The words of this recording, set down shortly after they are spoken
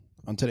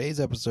On today's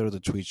episode of the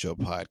Tweet Show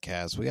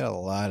podcast, we got a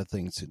lot of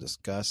things to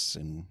discuss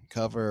and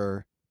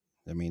cover.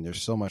 I mean,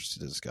 there's so much to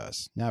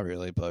discuss. Not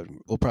really, but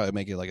we'll probably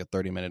make it like a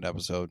 30-minute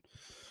episode.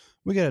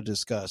 We got to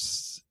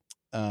discuss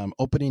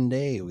opening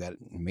day. We got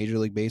Major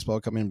League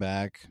Baseball coming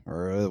back,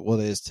 or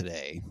what it is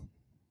today.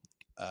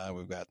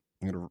 I've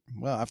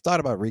thought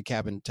about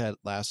recapping Ted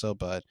Lasso,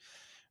 but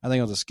I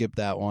think I'll just skip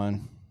that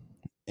one.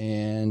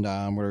 And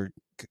we're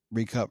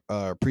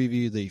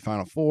preview the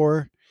Final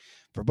Four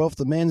for both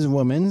the men's and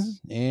women's,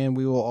 and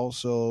we will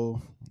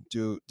also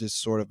do this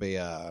sort of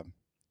a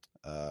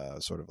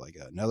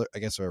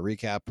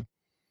recap of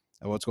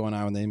what's going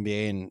on with the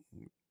NBA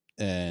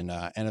and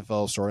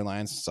NFL storylines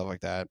and stuff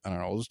like that. I don't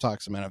know. We'll just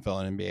talk some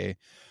NFL and NBA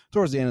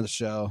towards the end of the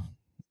show.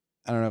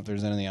 I don't know if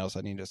there's anything else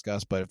I need to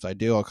discuss, but if I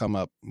do, I'll come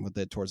up with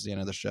it towards the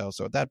end of the show.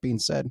 So with that being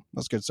said,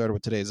 let's get started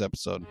with today's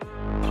episode.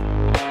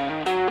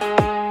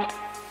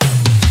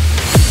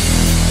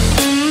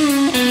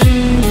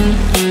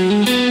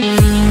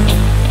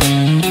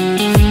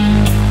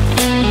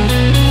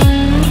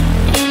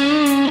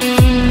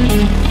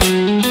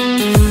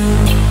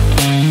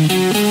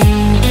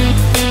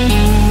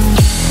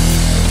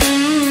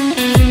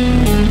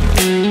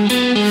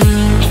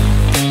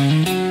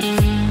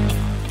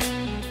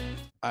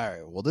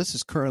 This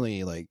is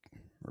currently like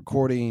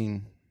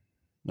recording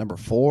number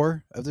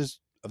 4 of this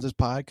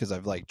pod, because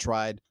I've like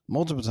tried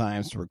multiple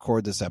times to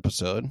record this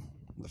episode.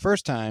 The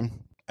first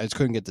time I just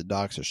couldn't get the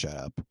dogs to shut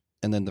up,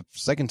 and then the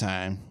second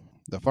time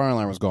the fire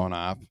alarm was going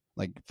off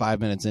like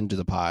 5 minutes into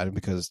the pod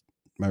because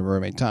my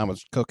roommate Tom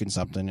was cooking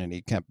something and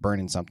he kept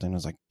burning something. I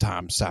was like,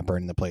 Tom, stop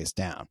burning the place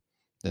down.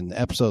 Then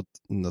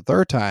the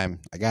third time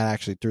I got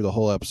actually through the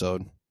whole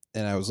episode,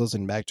 and I was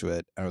listening back to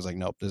it. I was like,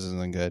 nope, this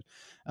isn't good.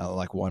 I don't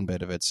like one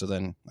bit of it. So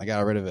then I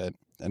got rid of it.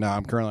 And now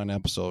I'm currently on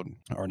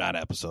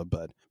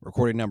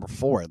recording number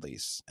 4 at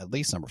least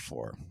number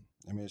 4.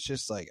 I mean, it's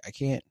just like, I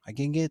can't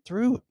get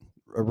through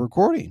a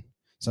recording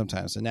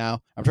sometimes. And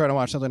now I'm trying to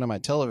watch something on my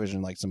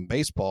television, like some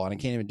baseball, and I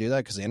can't even do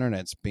that because the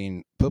internet's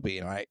being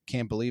poopy. I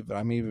can't believe that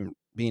I'm even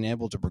being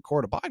able to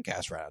record a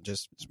podcast right now.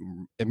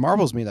 It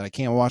marvels me that I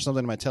can't watch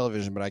something on my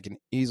television, but I can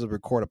easily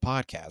record a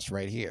podcast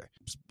right here.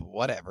 Just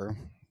whatever.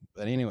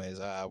 But anyways,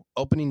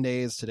 opening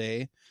day is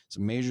today.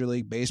 Some Major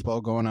League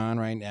Baseball going on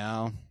right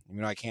now.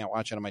 Even though I can't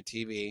watch it on my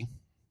TV,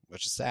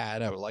 which is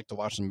sad. I would like to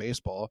watch some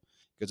baseball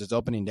because it's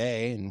opening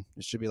day, and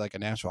it should be like a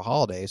national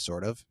holiday,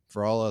 sort of,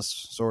 for all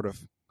us sort of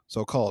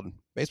so-called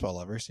baseball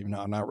lovers, even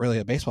though I'm not really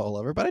a baseball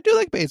lover. But I do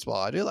like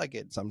baseball. I do like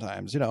it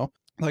sometimes,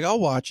 Like, I'll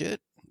watch it,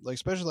 like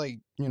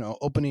especially, like,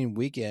 opening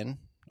weekend.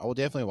 I will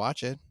definitely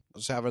watch it. I'll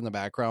just have it in the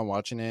background,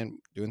 watching it,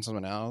 doing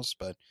something else.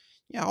 But,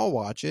 yeah, I'll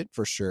watch it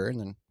for sure, and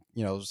then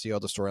see all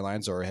the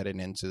storylines are heading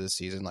into the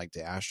season, like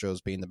the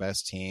Astros being the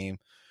best team.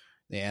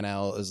 The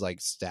NL is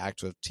like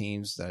stacked with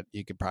teams that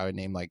you could probably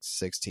name like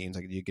 6 teams.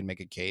 Like you can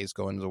make a case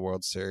going to the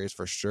World Series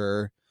for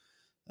sure.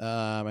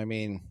 I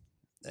mean,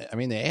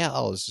 the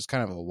AL is just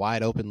kind of a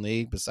wide open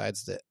league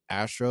besides the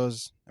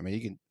Astros. I mean,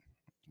 you can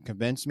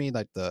convince me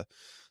like the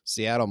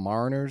Seattle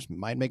Mariners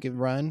might make a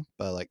run,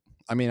 but like,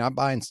 I mean, I'm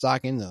buying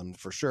stock in them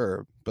for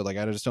sure, but like,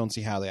 I just don't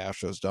see how the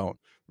Astros don't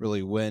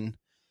really win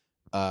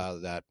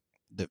the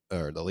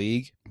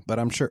league,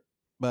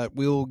 but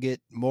we'll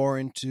get more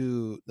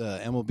into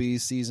the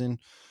MLB season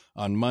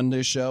on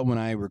Monday's show when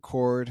I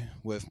record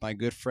with my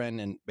good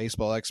friend and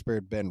baseball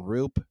expert Ben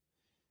Roop.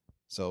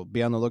 So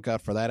be on the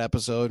lookout for that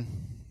episode.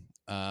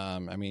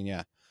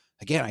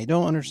 Again, I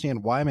don't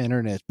understand why my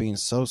internet is being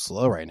so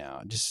slow right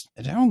now.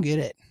 I don't get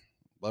it,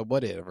 but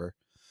whatever.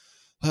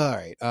 All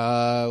right,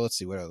 let's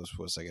see, what else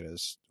was I gonna?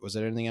 Was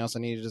there anything else I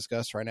need to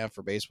discuss right now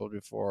for baseball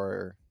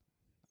before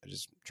I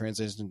just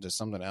transition to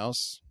something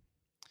else?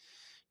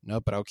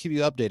 Nope, but I'll keep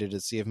you updated to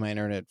see if my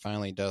internet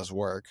finally does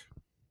work.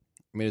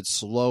 I mean, it's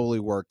slowly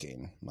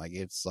working. Like,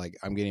 it's like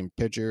I'm getting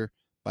picture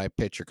by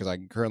picture because I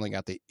currently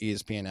got the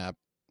ESPN app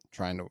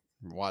trying to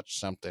watch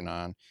something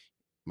on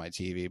my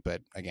TV.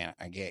 But again,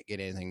 I can't get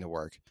anything to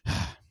work.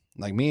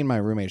 Like, me and my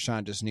roommate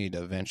Sean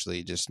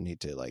eventually need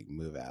to like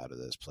move out of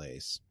this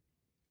place.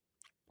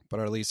 But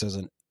our lease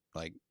doesn't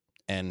like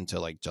end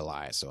until like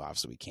July, so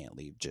obviously we can't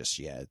leave just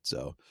yet.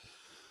 So,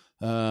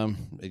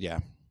 yeah.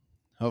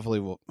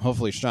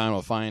 Hopefully Sean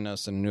will find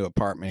us a new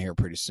apartment here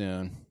pretty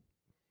soon,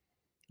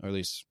 or at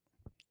least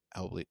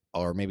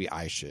maybe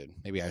I should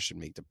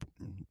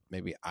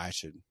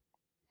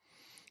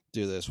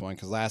do this one,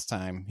 because last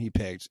time he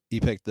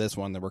picked this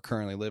one that we're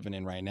currently living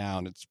in right now,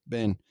 and it's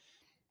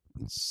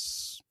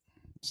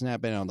not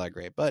been all that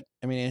great. But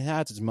I mean, it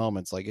has its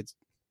moments. Like it's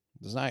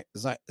not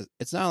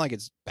like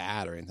it's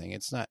bad or anything.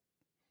 It's not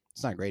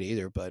great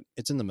either, but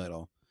it's in the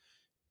middle.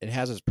 It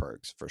has its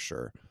perks for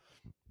sure.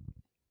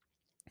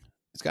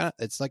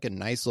 It's like a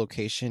nice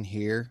location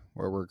here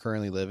where we're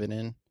currently living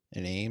in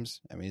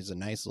Ames. I mean, it's a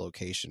nice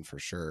location for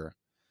sure.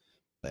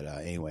 But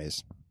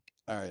anyways,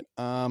 all right.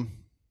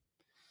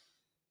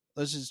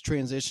 Let's just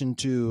transition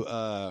to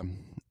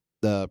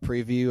the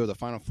preview of the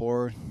Final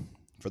Four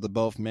for the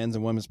both men's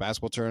and women's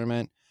basketball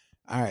tournament.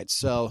 All right,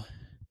 so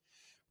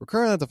we're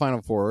currently at the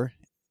Final Four,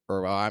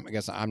 or well, I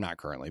guess I'm not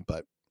currently,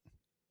 but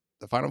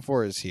the Final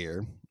Four is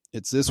here.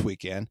 It's this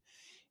weekend,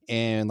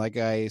 and like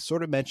I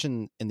sort of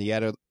mentioned in the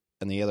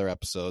other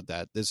episode,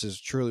 that this is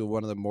truly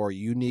one of the more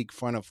unique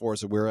Final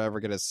Fours that we're ever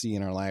going to see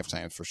in our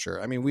lifetimes for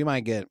sure. I mean, we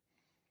might get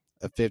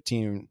a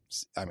 15.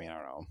 I mean, I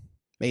don't know.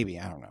 Maybe,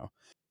 I don't know.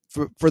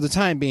 For the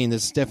time being,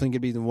 this is definitely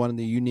going to be one of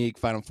the unique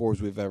Final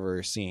Fours we've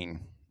ever seen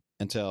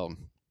until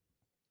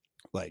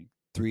like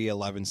 3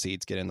 11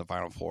 seeds get in the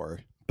Final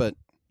Four. But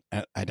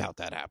I doubt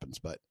that happens.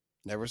 But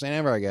never say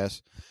never, I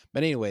guess.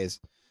 But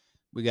anyways,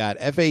 we got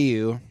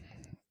FAU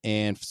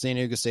and San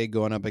Diego State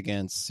going up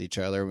against each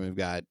other. We've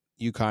got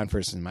UConn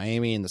versus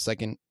Miami in the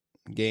second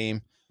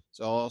game.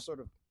 So I'll sort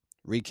of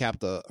preview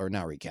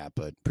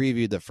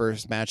the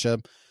first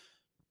matchup.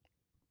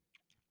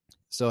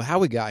 So how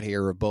we got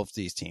here with both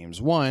these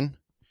teams. One,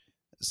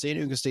 San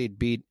Diego State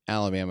beat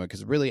Alabama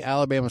because really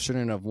Alabama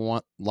shouldn't have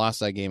lost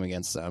that game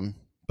against them.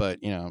 But,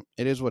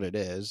 it is what it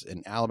is.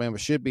 And Alabama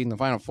should be in the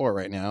Final Four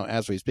right now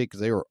as we speak because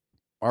they were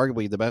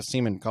arguably the best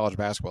team in college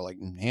basketball, like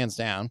hands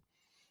down.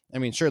 I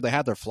mean, sure, they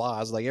had their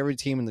flaws. Like every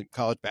team in the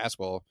college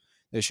basketball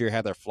this year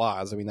had their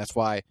flaws. I mean, that's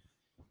why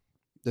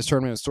this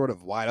tournament is sort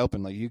of wide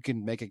open. Like you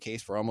can make a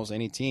case for almost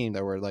any team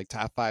that were like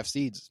top 5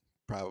 seeds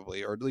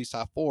probably, or at least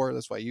top 4.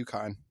 That's why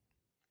UConn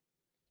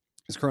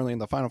is currently in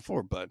the Final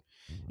Four, but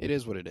it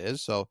is what it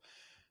is. So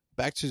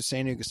back to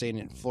San Diego State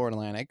and Florida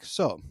Atlantic.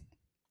 So,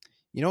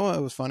 you know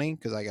what was funny?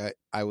 Because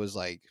I was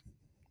like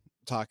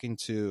talking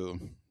to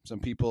some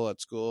people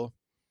at school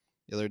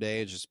the other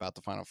day just about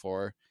the Final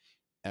Four.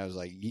 And I was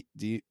like,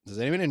 does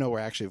anybody know where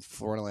actually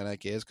Florida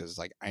Atlantic is? Because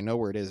like I know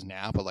where it is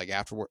now, but like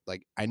afterward,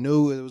 like I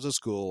knew it was a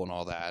school and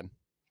all that,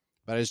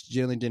 but I just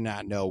generally did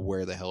not know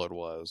where the hell it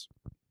was.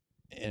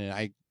 And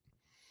I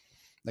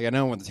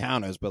know what the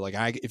town is, but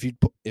like if you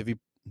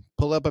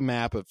pull up a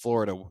map of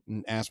Florida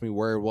and ask me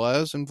where it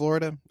was in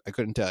Florida, I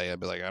couldn't tell you. I'd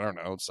be like, I don't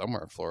know, it's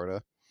somewhere in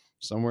Florida,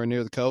 somewhere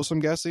near the coast.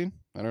 I'm guessing.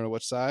 I don't know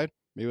which side.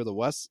 Maybe the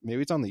west.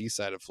 Maybe it's on the east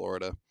side of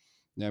Florida.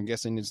 And I'm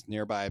guessing it's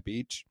nearby a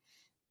beach.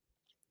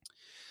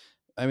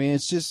 I mean,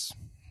 it's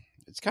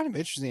kind of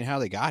interesting how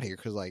they got here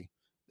because like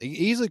they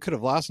easily could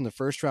have lost in the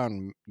first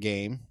round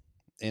game,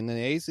 and then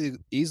they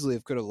easily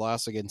could have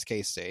lost against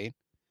K-State.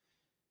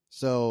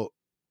 So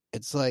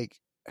it's like,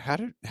 how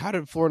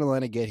did Florida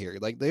Atlantic get here?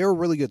 Like they are a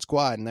really good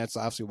squad, and that's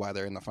obviously why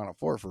they're in the Final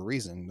Four for a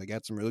reason. They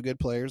got some really good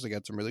players, they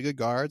got some really good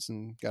guards,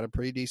 and got a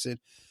pretty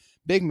decent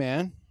big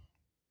man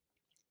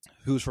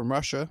who's from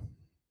Russia.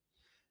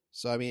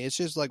 So I mean, it's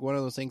just like one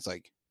of those things.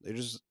 Like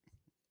it's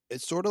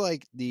sort of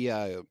like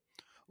the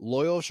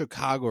Loyal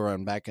Chicago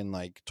run back in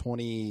like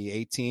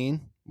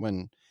 2018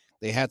 when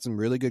they had some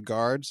really good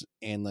guards,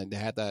 and like they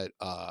had that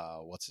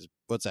what's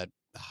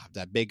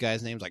that big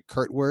guy's name? Like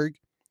Cutwig,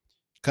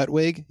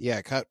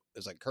 yeah,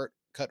 it's like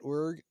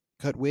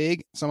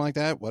Cutwig, something like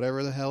that,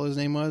 whatever the hell his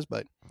name was.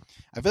 But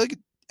I feel like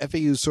FAU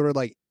is sort of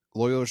like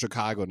Loyal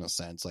Chicago in a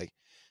sense. Like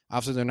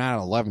obviously they're not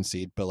an 11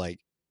 seed, but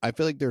like I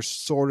feel like they're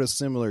sort of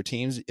similar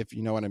teams, if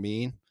you know what I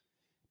mean.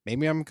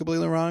 Maybe I'm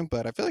completely wrong,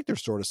 but I feel like they're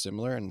sort of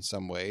similar in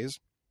some ways.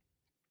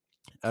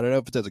 I don't know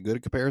if it's a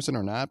good comparison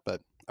or not,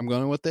 but I'm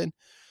going with it.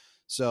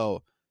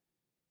 So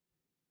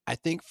I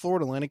think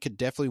Florida Atlantic could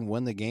definitely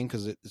win the game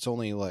because it's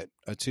only a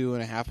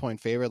 2.5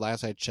 point favorite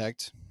last I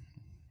checked,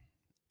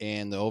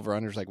 and the over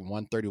under is like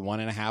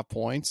 131.5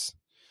 points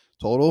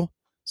total.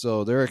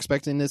 So they're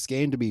expecting this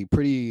game to be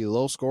pretty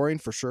low scoring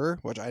for sure,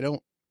 which I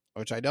don't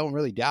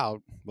really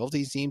doubt. Both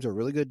these teams are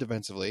really good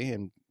defensively,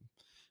 and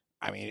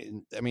I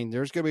mean,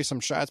 there's going to be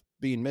some shots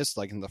being missed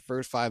like in the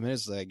first 5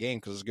 minutes of that game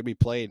because it's going to be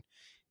played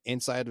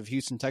inside of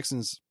Houston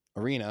Texans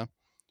arena,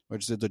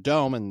 which is the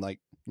dome, and like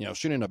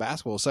shooting a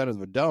basketball side of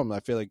the dome, I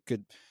feel like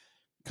could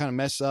kind of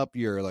mess up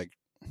your like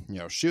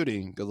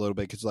shooting a little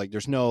bit because like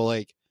there's no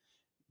like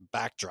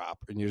backdrop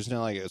and there's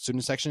no like a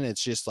student section.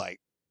 It's just like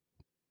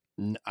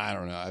I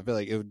don't know. I feel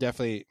like it would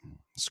definitely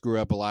screw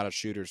up a lot of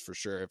shooters for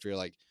sure if you're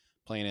like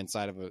playing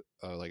inside of a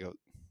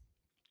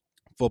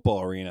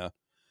football arena.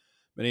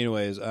 But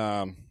anyways,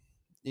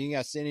 you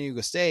got San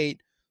Diego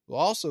State, who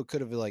also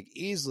could have like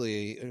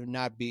easily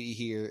not be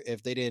here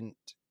if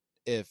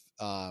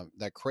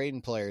that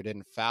Creighton player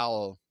didn't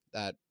foul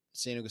that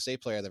San Diego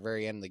State player at the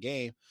very end of the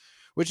game,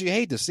 which you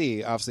hate to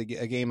see. Obviously,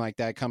 a game like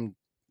that come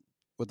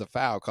with a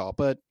foul call,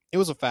 but it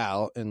was a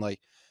foul. And like,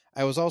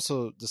 I was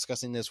also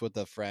discussing this with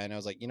a friend. I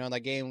was like,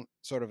 that game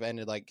sort of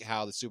ended like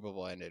how the Super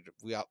Bowl ended.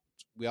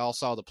 We all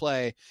saw the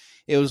play.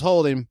 It was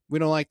holding. We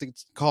don't like the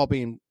call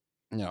being,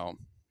 the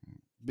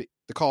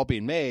call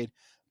being made,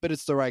 but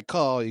it's the right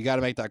call. You got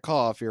to make that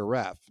call if you're a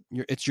ref.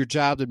 It's your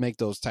job to make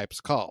those types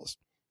of calls,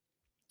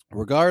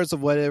 regardless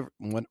of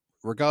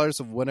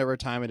whatever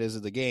time it is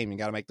of the game. You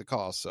got to make the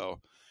call. So,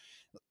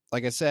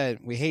 like I said,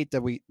 we hate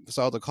that we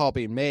saw the call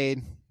being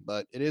made,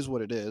 but it is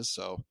what it is.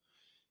 So,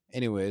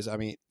 anyways,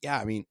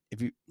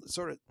 if you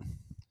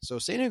so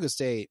San Diego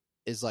State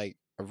is like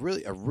a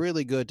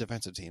really good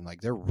defensive team.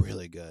 Like they're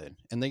really good,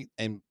 and they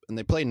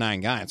play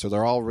 9 guys, so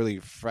they're all really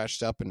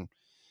freshed up and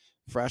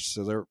fresh,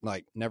 so they're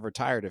like never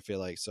tired, I feel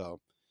like. So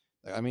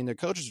I mean their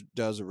coach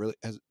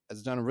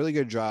has done a really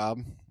good job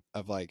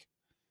of like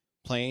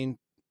playing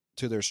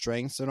to their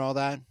strengths and all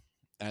that.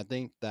 And I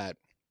think that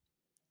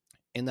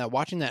in that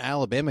watching that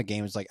Alabama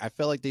game, it's like I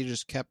felt like they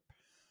just kept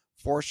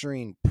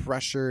forcing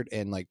pressured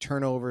and like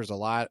turnovers a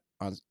lot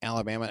on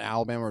Alabama.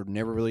 Alabama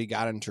never really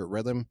got into a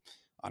rhythm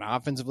on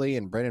offensively,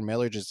 and Brandon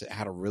Miller just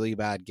had a really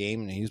bad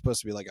game, and he was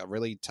supposed to be like a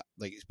really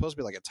he's supposed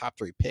to be like a top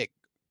 3 pick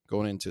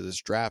going into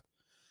this draft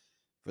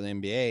for the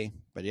NBA.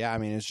 But yeah, I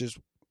mean, it's just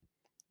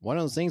one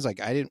of those things. Like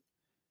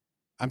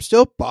I'm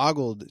still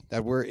boggled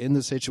that we're in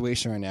the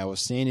situation right now with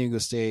San Diego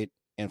State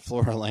and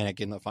Florida Atlantic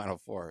in the Final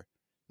Four.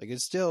 Like,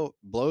 it still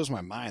blows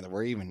my mind that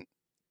we're even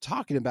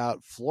talking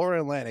about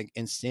Florida Atlantic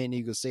and San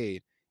Diego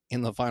State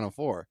in the Final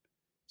Four.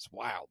 It's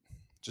wild.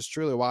 Just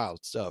truly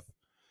wild stuff.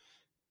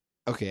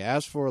 Okay,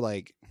 as for,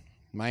 like,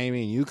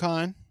 Miami and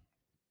UConn,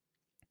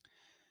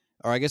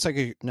 or I guess I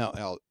could,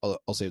 no,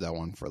 I'll save that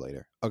one for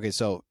later. Okay,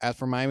 so as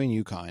for Miami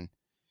and UConn,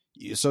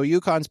 so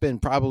UConn's been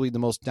probably the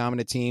most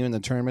dominant team in the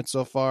tournament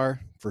so far,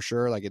 for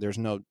sure. Like, there's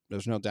no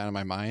doubt in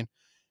my mind.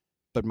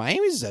 But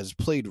Miami has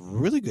played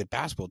really good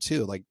basketball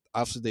too. Like,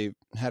 obviously they've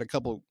had a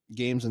couple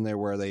games in there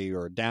where they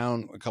were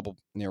down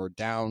they were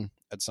down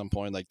at some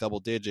point, like double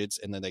digits,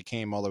 and then they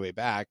came all the way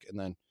back, and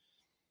then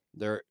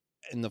they're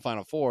in the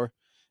Final Four.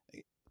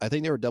 I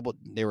think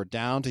they were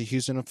down to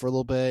Houston for a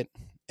little bit,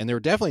 and they were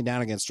definitely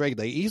down against Drake.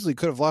 They easily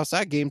could have lost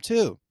that game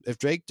too if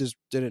Drake just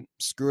didn't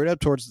screw it up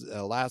towards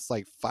the last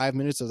like 5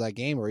 minutes of that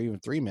game, or even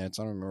 3 minutes.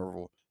 I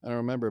don't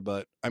remember,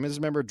 but I just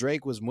remember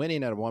Drake was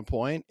winning at one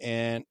point,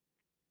 and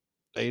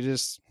they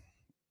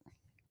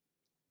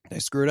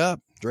screwed up.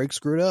 Drake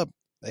screwed up.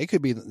 They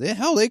could be in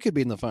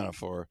the Final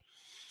Four,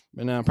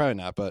 but no, probably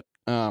not. But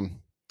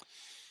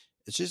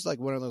it's just like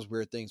one of those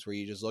weird things where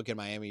you just look at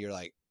Miami, you're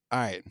like, all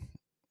right,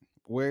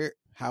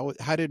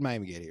 how did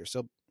Miami get here?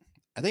 So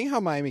I think how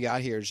Miami got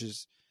here is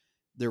just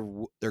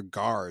their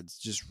guards.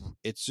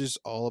 It's just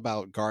all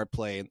about guard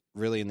play,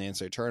 really, in the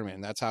NCAA tournament,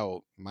 and that's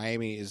how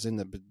Miami is in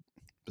the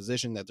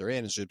position that they're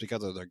in. Is just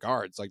because of their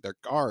guards. Like, their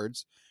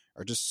guards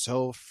are just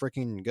so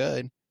freaking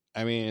good.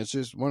 I mean, it's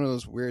just one of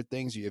those weird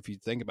things if you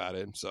think about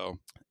it. So,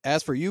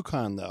 as for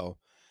UConn, though,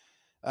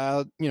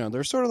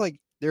 they're sort of like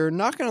they're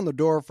knocking on the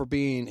door for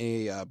being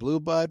a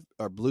blue blood.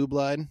 Or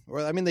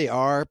I mean, they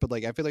are, but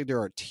like I feel like there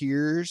are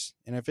tiers,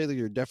 and I feel like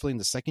they're definitely in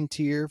the second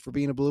tier for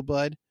being a blue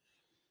blood.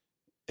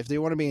 If they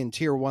want to be in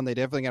tier 1, they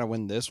definitely got to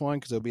win this one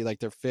because it'll be like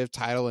their 5th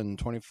title in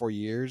 24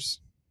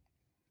 years.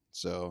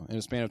 So, in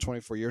a span of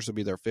 24 years, it'll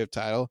be their 5th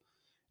title.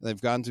 And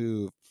they've gone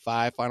to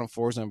 5 Final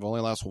Fours and have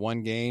only lost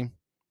 1 game.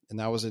 And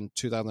that was in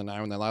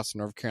 2009 when they lost to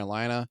North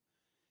Carolina.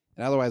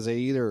 And otherwise,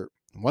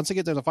 once they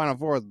get to the Final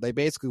Four, they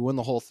basically win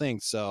the whole thing.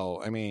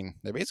 So, I mean,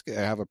 they basically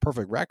have a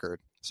perfect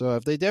record. So,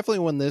 if they definitely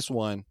win this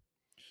one,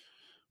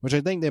 which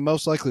I think they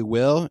most likely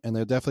will, and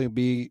they'll definitely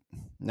be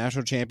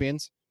national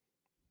champions.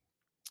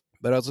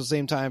 But at the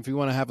same time, if you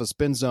want to have a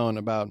spin zone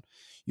about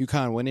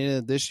UConn winning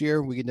it this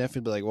year, we can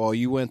definitely be like, well,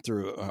 you went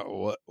through,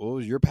 what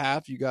was your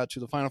path? You got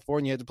to the Final Four,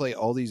 and you had to play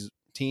all these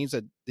teams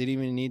that didn't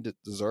even need to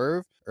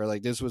deserve, or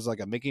like this was like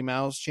a Mickey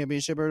Mouse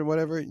championship or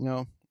whatever.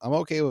 I'm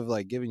okay with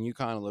like giving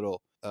UConn a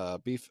little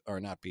beef, or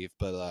not beef,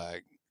 but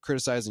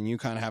criticizing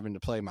UConn having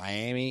to play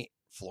Miami,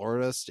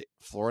 Florida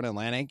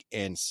Atlantic,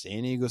 and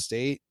San Diego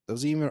State.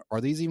 Are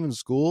these even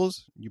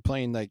schools? You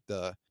playing like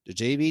the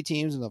JV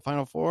teams in the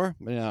Final Four?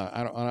 But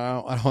I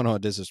don't want to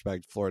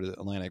disrespect Florida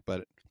Atlantic,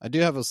 but I do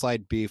have a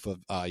slight beef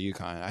with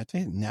UConn. I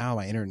think now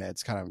my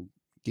internet's kind of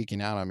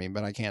geeking out on me,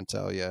 but I can't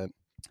tell yet.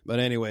 But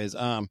anyways,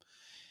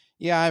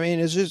 yeah, I mean,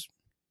 it's just,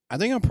 I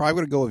think I'm probably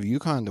going to go with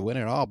UConn to win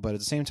it all, but at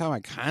the same time, I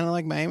kind of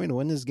like Miami to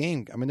win this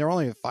game. I mean, they're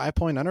only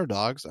 5-point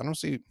underdogs. I don't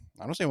see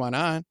why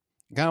not.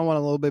 I kind of want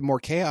a little bit more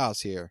chaos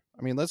here.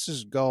 I mean, let's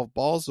just go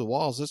balls to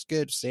walls. Let's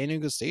get San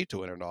Diego State to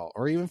win it all,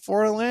 or even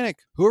Florida Atlantic.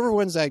 Whoever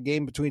wins that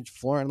game between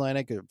Florida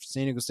Atlantic and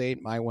San Diego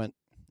State might win.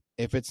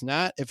 If it's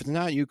not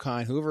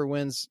UConn, whoever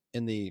wins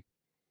in the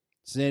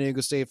San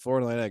Diego State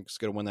Florida Atlantic is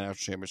going to win the national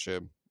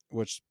championship,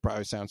 which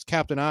probably sounds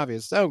Captain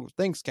Obvious. Oh,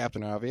 thanks,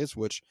 Captain Obvious,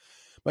 which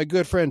my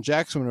good friend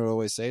Jackson would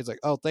always say. It's like,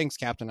 oh, thanks,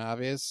 Captain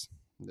Obvious.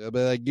 They'll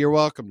be like, you're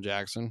welcome,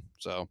 Jackson.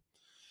 So,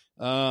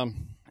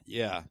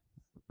 yeah.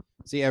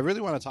 See, I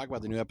really want to talk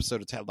about the new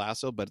episode of Ted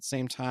Lasso, but at the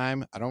same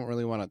time, I don't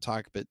really want to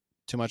talk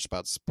too much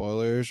about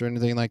spoilers or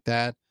anything like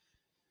that.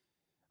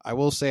 I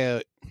will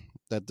say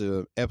that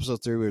the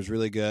episode 3 was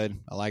really good.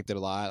 I liked it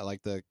a lot. I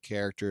like the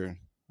character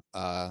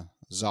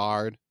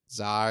Zard.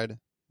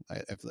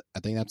 I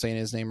think I'm saying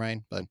his name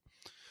right, but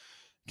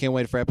can't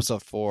wait for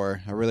episode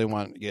 4. I really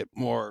want to get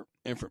more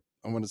info.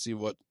 I want to see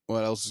what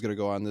else is going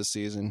to go on this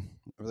season.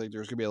 I feel like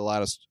there's a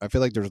lot of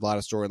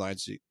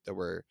storylines that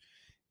we're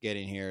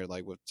getting here,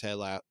 like with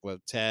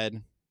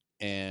Ted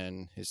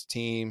and his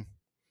team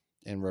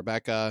and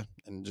Rebecca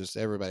and just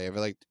everybody. I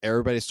feel like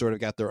everybody's sort of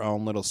got their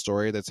own little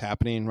story that's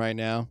happening right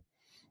now,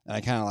 and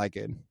I kind of like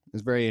it.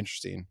 It's very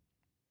interesting.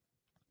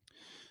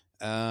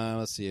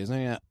 Let's see. Is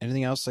there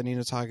anything else I need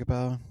to talk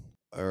about?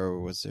 Or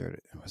was there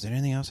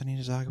anything else I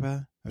need to talk about?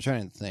 I'm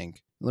trying to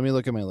think. Let me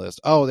look at my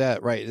list. Oh,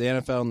 that right. The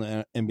NFL and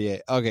the NBA.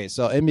 Okay,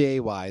 so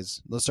NBA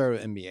wise, let's start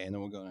with NBA and then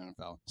we'll go to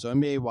NFL. So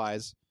NBA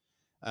wise,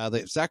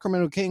 The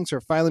Sacramento Kings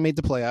are finally made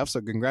the playoffs,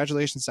 so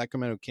congratulations,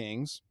 Sacramento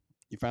Kings.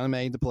 You finally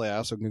made the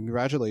playoffs, so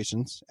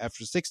congratulations.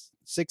 After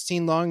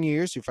 16 long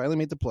years, you finally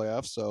made the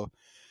playoffs, so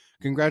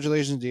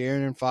congratulations to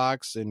Aaron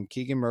Fox and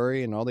Keegan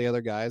Murray and all the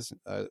other guys.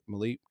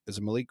 Malik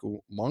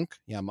Monk?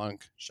 Yeah,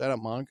 Monk. Shout out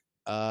Monk.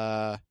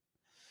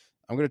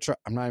 I'm gonna try.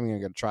 I'm not even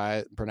gonna try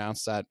it.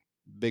 Pronounce that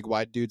big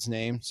white dude's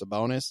name.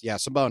 Sabonis. Yeah,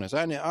 Sabonis.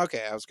 I knew.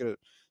 Okay, I was gonna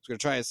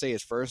try to say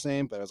his first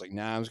name, but I was like,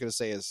 nah. I was gonna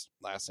say his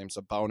last name,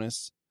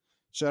 Sabonis.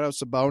 Shout out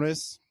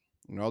Sabonis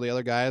and all the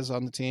other guys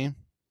on the team.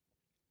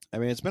 I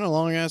mean, it's been a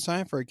long ass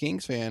time for a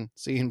Kings fan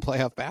seeing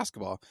playoff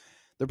basketball.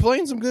 They're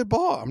playing some good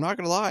ball. I'm not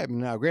gonna lie.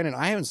 Now, granted,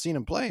 I haven't seen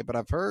them play, but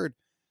I've heard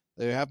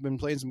they have been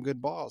playing some good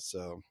ball.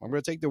 So I'm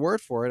gonna take the word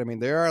for it. I mean,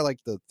 they are like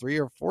the 3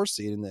 or 4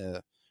 seed in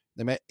the.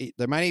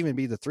 They might even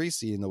be the 3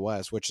 seed in the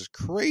West, which is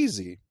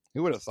crazy.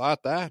 Who would have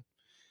thought that?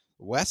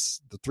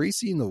 West, the 3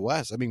 seed in the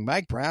West. I mean,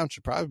 Mike Brown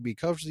should probably be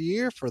coach of the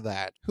year for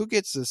that. Who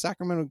gets the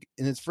Sacramento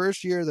in his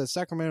first year? The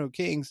Sacramento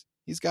Kings.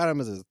 He's got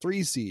him as a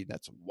 3 seed.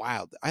 That's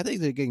wild. I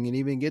think they can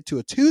even get to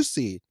a 2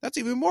 seed. That's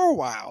even more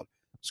wild.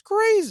 It's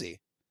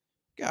crazy.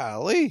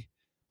 Golly,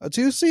 a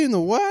 2 seed in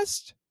the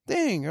West.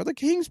 Dang, are the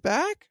Kings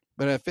back?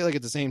 But I feel like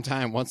at the same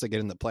time, once they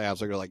get in the playoffs,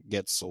 they're gonna like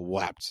get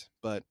swept.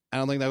 But I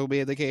don't think that would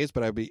be the case.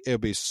 But it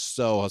would be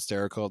so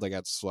hysterical if they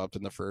got swept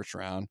in the first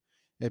round.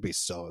 It'd be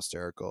so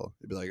hysterical.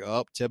 It'd be like,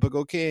 oh,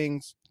 typical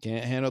Kings.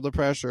 Can't handle the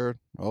pressure.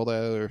 All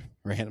that other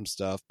random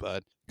stuff.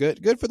 But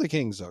good for the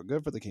Kings, though.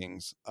 Good for the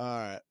Kings. All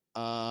right.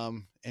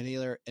 Any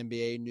other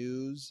NBA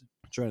news?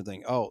 I'm trying to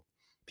think. Oh,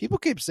 people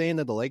keep saying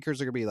that the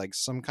Lakers are gonna be like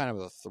some kind of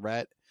a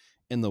threat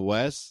in the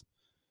West,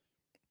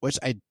 which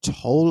I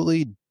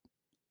totally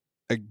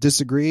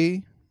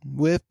disagree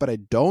with, but I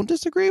don't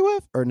disagree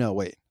with. Or no,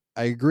 wait.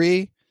 I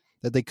agree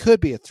that they could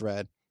be a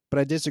threat, but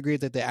I disagree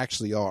that they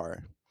actually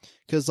are.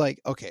 Because, like,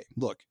 okay,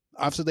 look,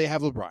 obviously they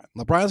have LeBron.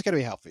 LeBron's got to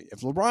be healthy.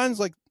 If LeBron's,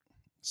 like,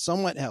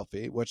 somewhat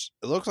healthy, which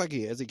it looks like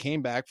he is, he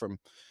came back from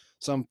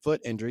some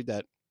foot injury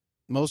that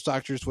most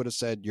doctors would have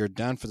said, you're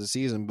done for the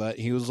season, but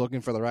he was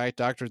looking for the right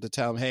doctor to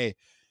tell him, hey,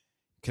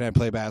 can I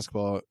play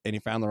basketball? And he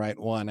found the right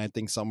one, I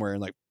think somewhere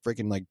in, like,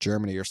 freaking, like,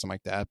 Germany or something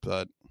like that.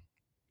 But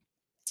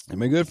I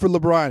mean, good for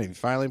LeBron. He's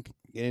finally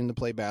getting to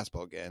play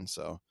basketball again.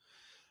 So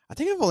I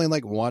think I've only,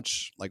 like,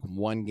 watched, like,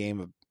 one game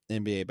of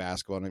NBA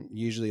basketball, and I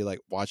usually like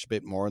watch a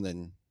bit more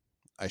than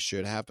I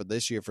should have, but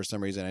this year for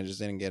some reason I just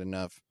didn't get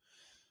enough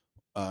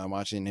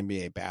watching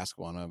NBA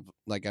basketball, and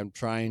I'm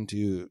trying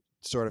to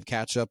sort of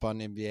catch up on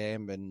NBA.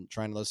 I've been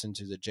trying to listen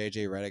to the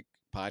JJ Redick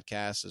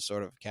podcast is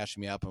sort of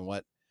catching me up on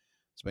what's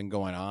been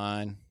going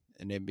on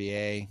in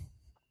NBA.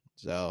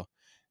 So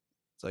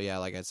yeah,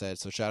 like I said,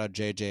 so shout out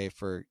JJ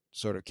for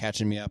sort of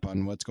catching me up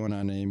on what's going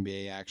on in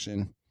NBA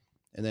action.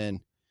 And then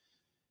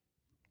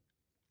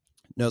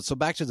so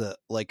back to the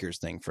Lakers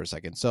thing for a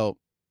second. So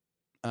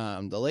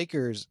the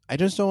Lakers, I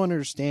just don't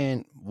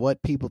understand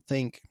what people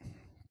think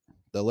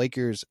the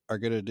Lakers are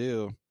going to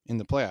do in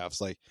the playoffs.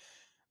 Like,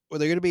 well,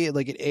 they're going to be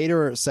like an 8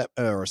 or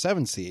a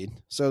 7 seed.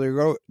 So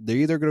they're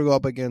either going to go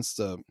up against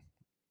the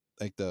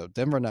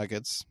Denver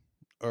Nuggets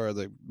or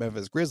the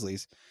Memphis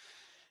Grizzlies.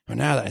 But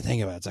now that I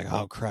think about it, it's like,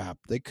 oh crap,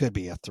 they could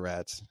be a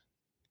threat.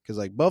 Because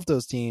like both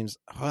those teams,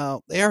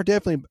 well,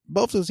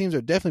 both those teams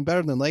are definitely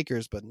better than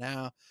Lakers, but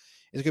now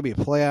it's going to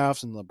be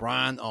playoffs and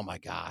LeBron. Oh my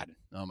God.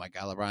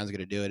 LeBron's going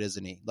to do it,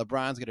 isn't he?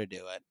 LeBron's going to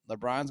do it.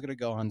 LeBron's going to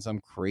go on some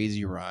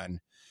crazy run.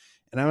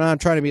 And I'm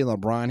not trying to be a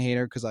LeBron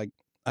hater because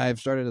I've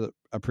started to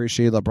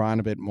appreciate LeBron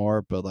a bit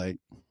more, but like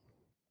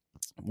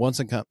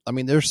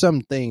there's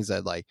some things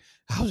that like,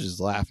 I was just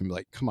laughing,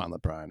 like, come on,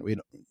 LeBron. We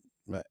don't,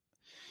 but,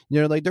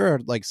 like there are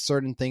like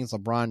certain things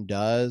LeBron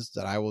does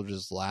that I will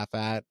just laugh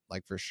at,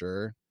 like for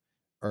sure.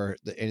 Or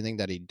anything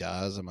that he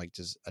does, I'm like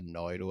just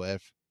annoyed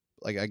with.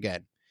 Like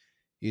again,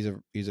 he's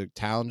a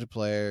talented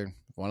player,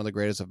 one of the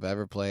greatest I've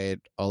ever played,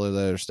 all of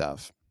the other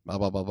stuff, blah,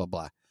 blah, blah, blah,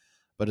 blah.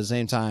 But at the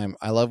same time,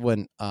 I love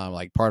when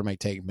like part of my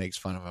take makes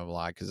fun of him a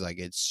lot because like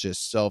it's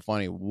just so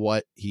funny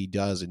what he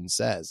does and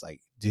says. Like,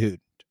 dude,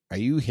 are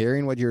you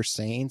hearing what you're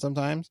saying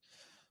sometimes?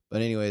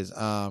 But anyways,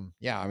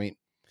 yeah, I mean,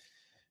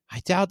 I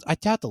doubt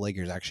the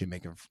Lakers actually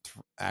make a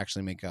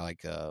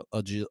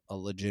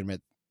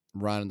legitimate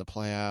run in the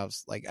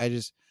playoffs. Like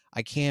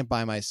I can't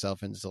buy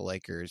myself into the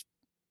Lakers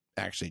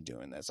actually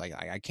doing this. Like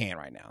I can't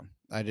right now.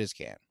 I just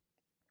can't.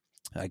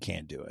 I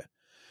can't do it.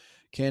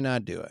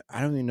 Cannot do it. I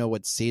don't even know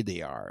what seed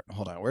they are.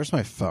 Hold on. Where's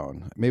my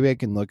phone? Maybe I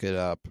can look it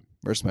up.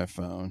 Where's my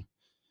phone?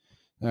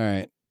 All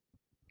right.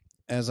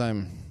 As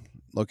I'm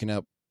looking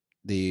up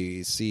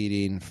the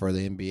seeding for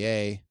the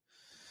NBA,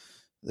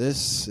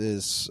 this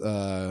is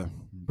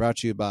brought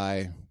to you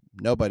by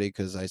nobody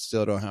because I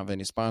still don't have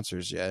any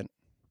sponsors yet.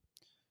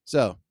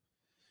 So,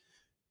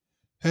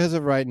 as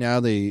of right now,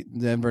 the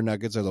Denver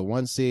Nuggets are the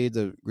 1 seed.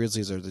 The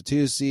Grizzlies are the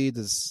 2 seed.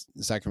 The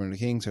Sacramento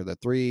Kings are the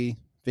 3.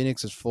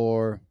 Phoenix is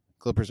 4.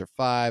 Clippers are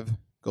 5.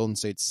 Golden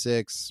State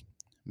 6.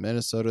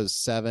 Minnesota is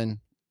 7.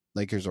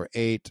 Lakers are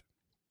 8.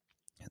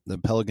 The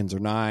Pelicans are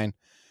 9.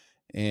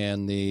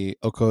 And the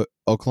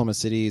Oklahoma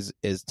City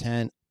is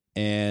 10.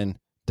 And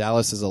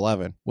Dallas is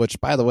 11.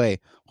 Which, by the way,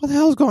 what the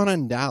hell is going on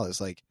in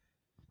Dallas? Like,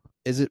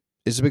 is it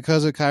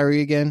because of Kyrie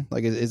again?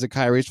 Like, is it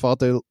Kyrie's fault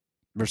they're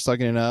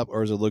sucking it up,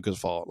 or is it Luka's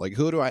fault? Like,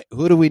 who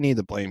do we need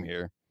to blame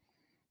here?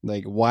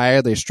 Like, why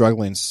are they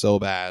struggling so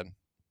bad?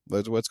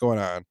 What's going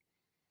on?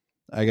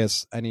 I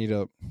guess I need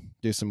to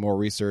do some more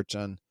research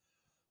on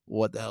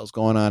what the hell's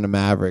going on in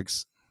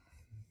Mavericks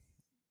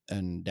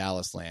and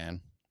Dallas land,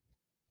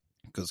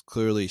 because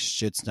clearly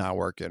shit's not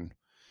working.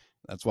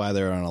 That's why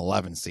they're on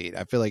 11 seed.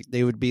 I feel like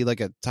they would be like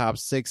a top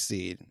 6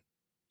 seed,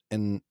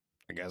 and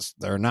I guess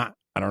they're not.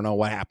 I don't know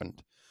what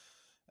happened.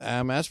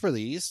 As for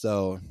the East,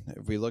 though,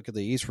 if we look at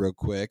the East real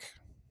quick,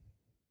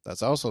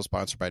 that's also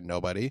sponsored by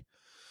nobody.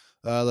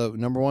 The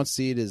number 1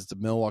 seed is the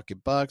Milwaukee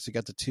Bucks. You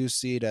got the 2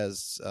 seed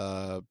as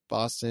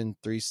Boston,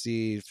 3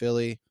 seed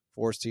Philly,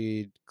 4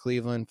 seed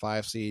Cleveland,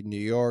 5 seed New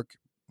York,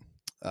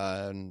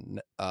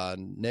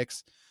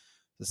 Knicks.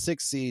 The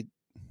 6 seed,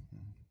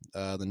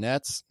 the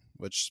Nets,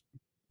 which,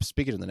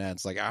 speaking of the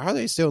Nets, like, how are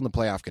they still in the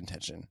playoff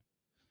contention?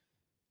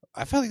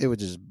 I feel like they would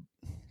just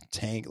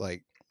tank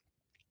like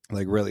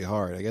really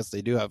hard. I guess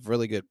they do have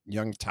really good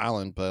young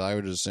talent, but I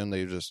would assume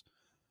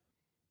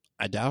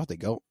I doubt they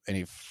go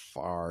any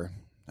far.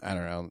 I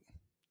don't know.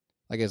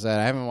 Like I said,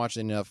 I haven't watched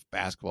enough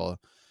basketball,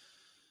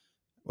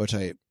 which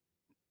I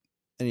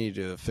need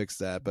to fix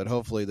that. But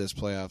hopefully this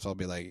playoffs, I'll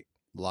be like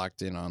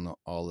locked in on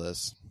all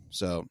this.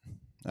 So,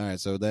 all right.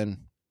 So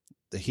then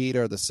the Heat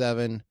are the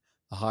 7,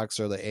 the Hawks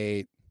are the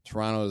 8,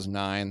 Toronto is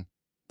 9,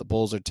 the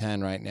Bulls are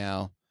 10 right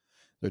now.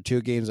 They're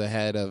 2 games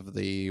ahead of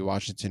the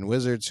Washington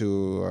Wizards,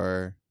 who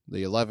are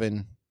the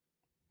 11,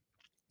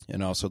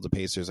 and also the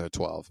Pacers are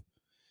 12.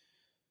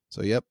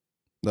 So, yep,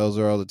 those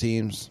are all the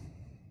teams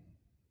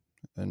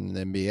in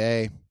the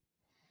NBA.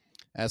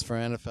 As for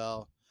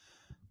NFL,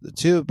 the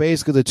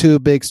two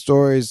big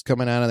stories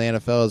coming out of the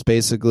NFL is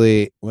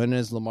basically, when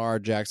is Lamar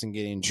Jackson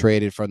getting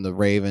traded from the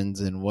Ravens,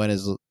 and when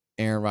is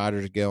Aaron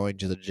Rodgers going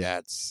to the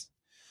Jets?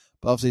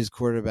 Both of these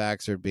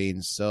quarterbacks are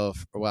being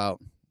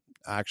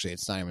actually,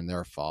 it's not even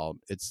their fault.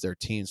 It's their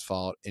team's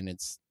fault, and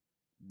it's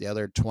the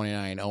other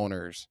 29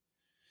 owners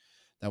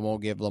that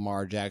won't give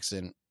Lamar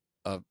Jackson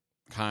a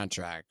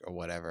contract or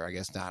whatever. I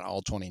guess not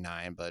all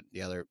 29, but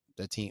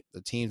the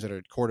teams that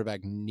are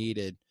quarterback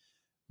needed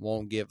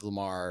won't give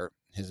Lamar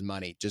his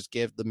money. Just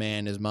give the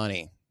man his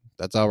money.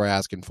 That's all we're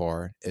asking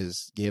for,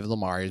 is give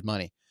Lamar his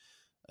money.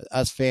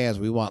 Us fans,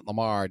 we want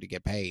Lamar to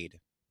get paid.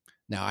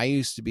 Now, I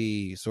used to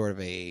be sort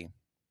of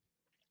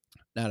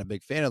not a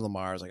big fan of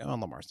Lamar. I was like, oh,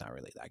 Lamar's not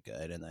really that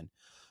good. And then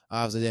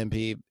obviously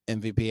the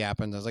MVP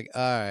happened. I was like,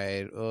 all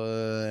right.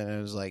 And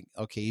it was like,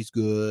 okay, he's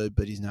good,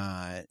 but he's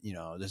not,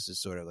 this is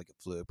sort of like a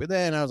fluke. But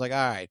then I was like, all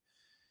right,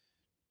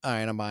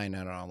 I'm buying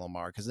that on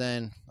Lamar. Because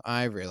then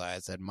I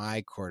realized that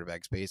my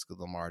quarterback's basically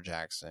Lamar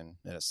Jackson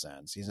in a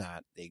sense. He's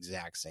not the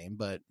exact same,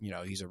 but,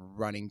 he's a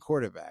running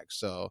quarterback.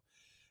 So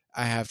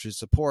I have to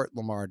support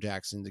Lamar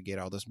Jackson to get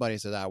all this money.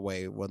 So that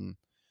way, when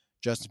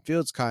Justin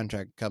Fields'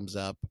 contract comes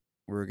up,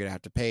 we're going to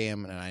have to pay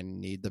him, and I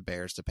need the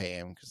Bears to pay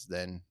him, because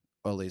then,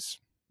 well, at least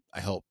I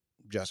hope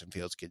Justin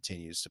Fields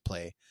continues to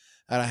play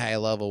at a high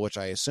level, which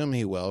I assume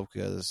he will,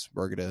 because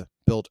we're going to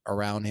build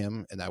around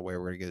him, and that way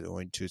we're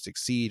going to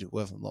succeed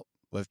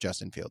with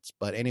Justin Fields.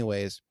 But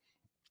anyways,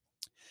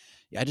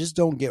 I just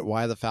don't get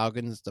why the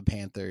Falcons, the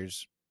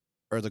Panthers,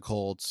 or the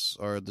Colts,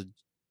 or the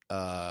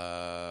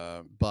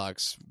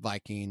Bucks,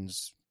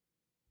 Vikings,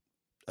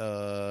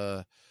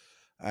 I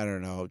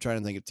don't know. I'm trying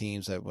to think of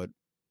teams that would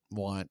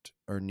want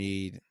or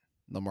need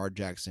Lamar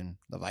Jackson.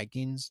 The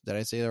Vikings? Did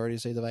I already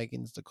say the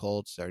Vikings? The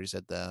Colts? I already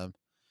said them.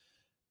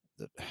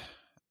 The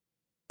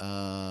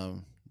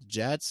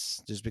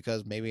Jets, just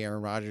because maybe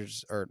Aaron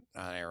Rodgers, or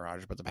not Aaron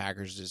Rodgers, but the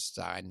Packers just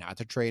decide not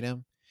to trade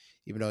him,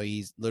 even though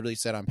he's literally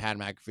said on Pat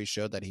McAfee's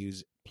show that he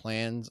was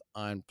plans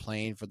on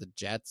playing for the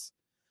Jets.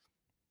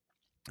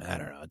 I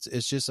don't know.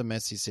 It's just a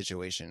messy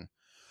situation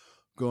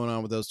going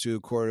on with those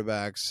two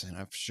quarterbacks, and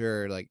I'm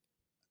sure, like,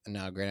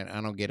 now granted,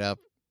 I don't get up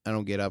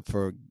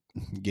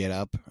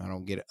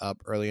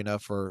early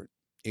enough for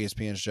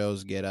ESPN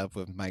shows. Get Up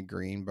with Mike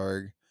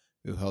Greenberg,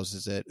 who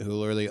hosts it, who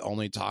literally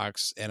only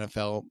talks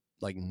NFL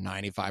like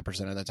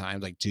 95% of the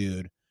time. Like,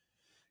 dude,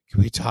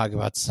 can we talk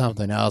about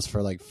something else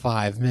for like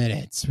 5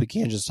 minutes? We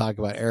can't just talk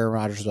about Aaron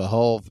Rodgers the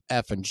whole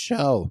effing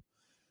show.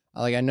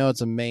 Like, I know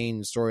it's a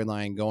main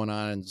storyline going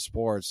on in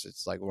sports.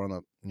 It's like one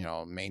of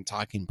the main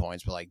talking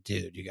points, but like,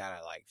 dude, you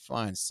gotta like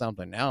find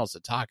something else to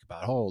talk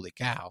about. Holy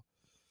cow.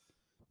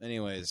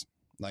 Anyways,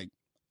 like,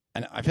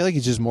 and I feel like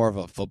he's just more of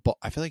a football.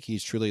 I feel like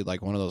he's truly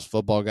like one of those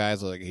football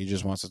guys. Like, he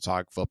just wants to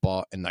talk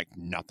football and like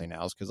nothing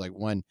else. Because like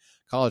when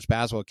college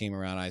basketball came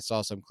around, I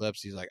saw some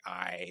clips. He's like,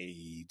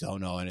 I don't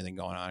know anything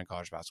going on in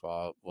college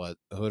basketball.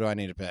 Who do I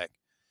need to pick?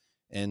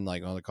 And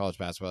like one of the college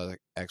basketball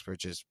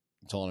experts just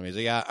told him, he's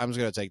like, yeah, I'm just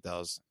gonna take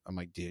those. I'm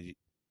like, dude,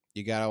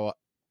 you gotta.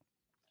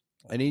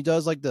 And he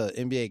does like the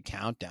NBA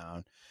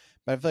countdown,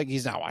 but I feel like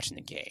he's not watching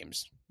the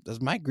games.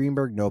 Does Mike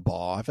Greenberg know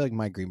ball? I feel like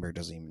Mike Greenberg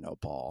doesn't even know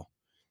ball.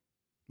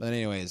 But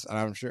anyways,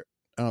 I'm sure.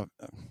 All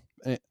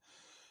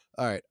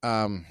right.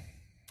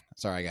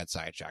 Sorry, I got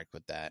sidetracked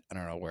with that. I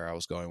don't know where I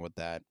was going with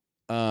that.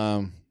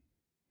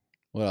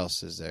 What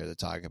else is there to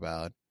talk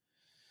about?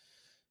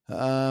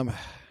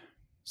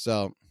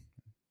 So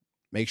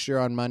make sure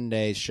on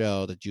Monday's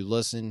show that you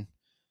listen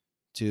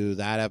to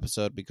that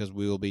episode, because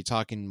we will be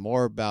talking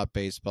more about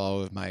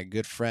baseball with my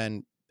good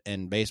friend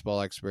and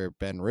baseball expert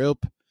Ben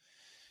Roop.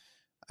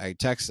 I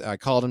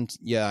called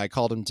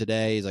him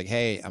today. He's like,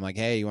 hey, I'm like,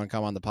 hey, you want to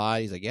come on the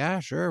pod? He's like, yeah,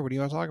 sure. What do you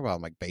want to talk about?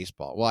 I'm like,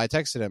 baseball. Well, I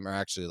texted him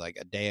actually like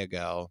a day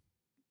ago.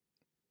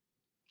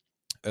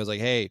 I was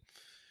like, hey,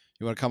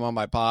 you want to come on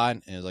my pod?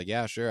 And he was like,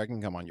 yeah, sure, I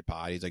can come on your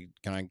pod. He's like,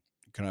 can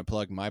I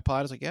plug my pod?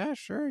 I was like, yeah,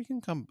 sure, you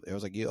can come. It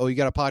was like, oh, you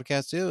got a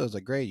podcast too? I was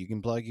like, great, you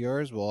can plug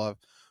yours. We'll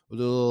do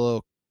a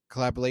little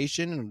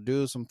collaboration and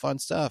do some fun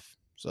stuff.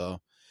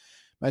 So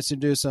might to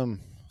do some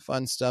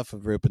fun stuff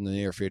with Roop in the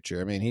near future.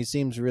 I mean, he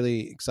seems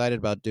really excited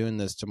about doing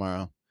this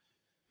tomorrow,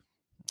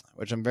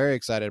 which I'm very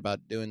excited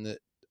about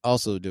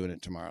also doing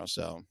it tomorrow.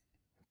 So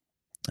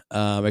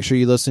make sure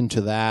you listen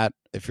to that.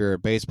 If you're a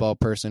baseball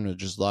person who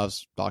just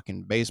loves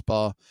talking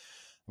baseball,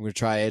 I'm going to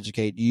try to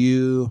educate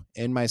you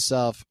and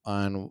myself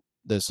on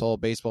this whole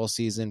baseball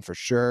season for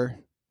sure.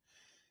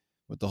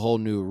 With the whole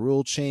new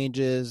rule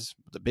changes,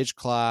 the pitch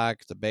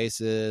clock, the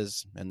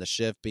bases, and the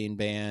shift being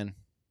banned,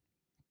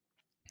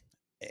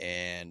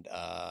 and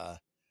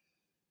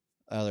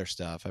other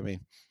stuff. I mean,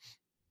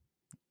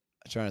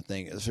 I'm trying to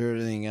think. Is there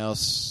anything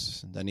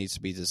else that needs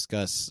to be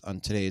discussed on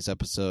today's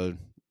episode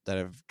that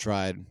I've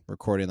tried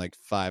recording like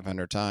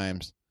 500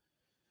 times?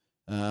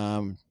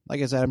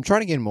 Like I said, I'm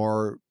trying to get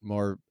more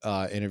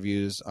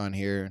interviews on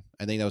here.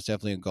 I think that was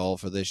definitely a goal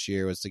for this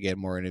year, was to get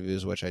more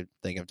interviews, which I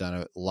think I've done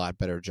a lot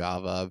better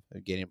job of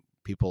getting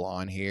people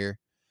on here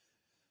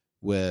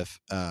with,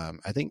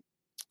 I think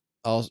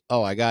also,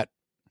 I got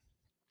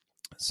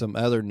some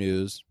other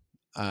news.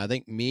 I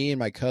think me and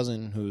my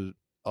cousin, who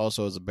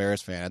also is a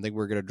Bears fan, I think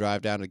we're going to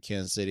drive down to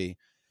Kansas City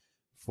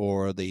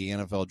for the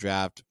NFL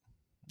draft,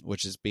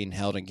 which is being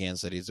held in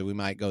Kansas City. So we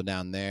might go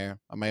down there.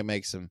 I might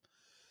make some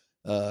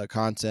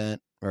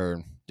content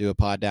or do a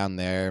pod down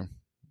there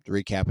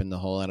recapping the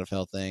whole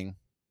NFL thing.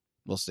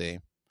 We'll see.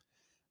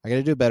 I got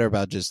to do better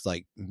about just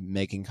like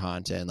making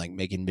content, like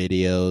making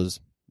videos,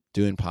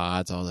 doing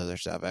pods, all the other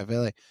stuff. I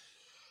feel like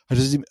I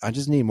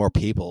just need more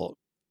people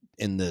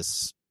in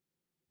this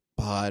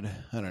pod.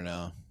 I don't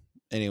know.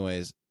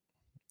 Anyways,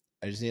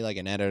 I just need like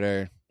an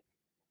editor.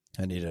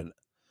 I need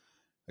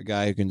a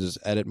guy who can just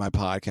edit my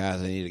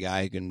podcast. I need a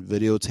guy who can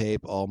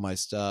videotape all my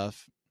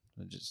stuff.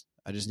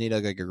 I just need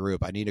like a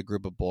group. I need a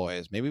group of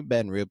boys. Maybe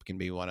Ben Roop can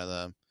be one of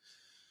them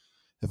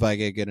if I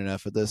get good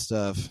enough at this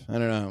stuff. I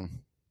don't know.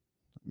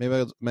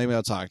 Maybe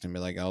I'll talk to him.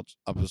 Like I'll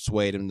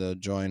persuade him to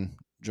join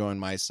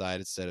my side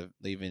instead of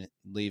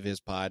leave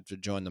his pod to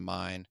join the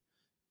mine.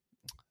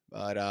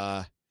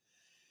 But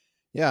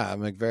yeah,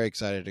 I'm like very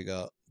excited to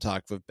go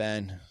talk with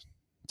Ben,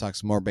 talk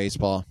some more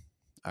baseball.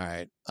 All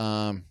right.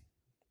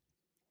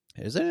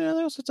 Is there anything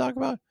else to talk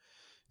about?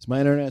 Is my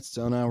internet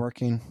still not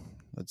working?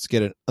 Let's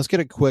get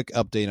a quick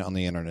update on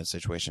the internet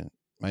situation.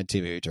 My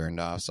TV turned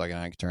off, so I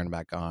can turn it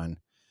back on.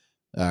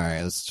 All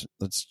right,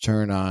 let's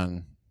turn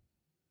on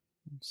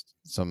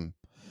some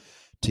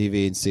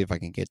TV and see if I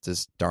can get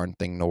this darn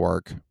thing to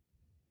work.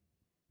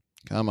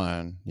 Come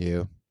on,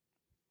 you.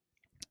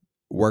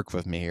 Work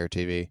with me here,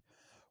 TV.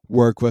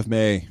 Work with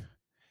me.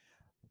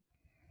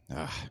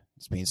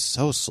 It's being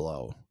so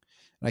slow.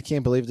 And I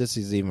can't believe this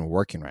is even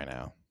working right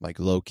now, like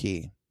low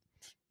key.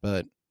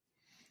 But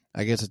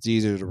I guess it's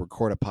easier to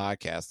record a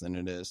podcast than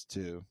it is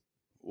to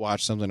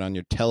watch something on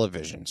your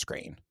television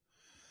screen.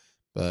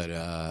 But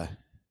I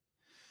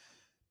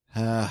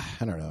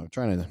don't know. I'm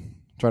trying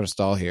to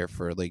stall here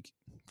for at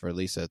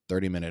least a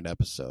 30-minute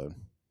episode.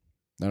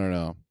 I don't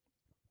know.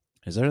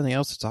 Is there anything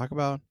else to talk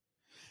about?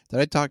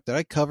 Did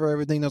I cover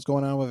everything that's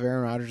going on with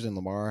Aaron Rodgers and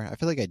Lamar? I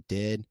feel like I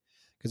did.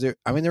 Because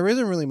there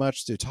isn't really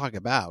much to talk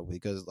about,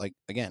 because like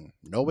again,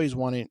 nobody's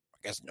wanting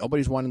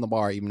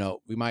Lamar, even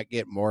though we might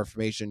get more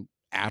information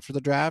after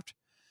the draft.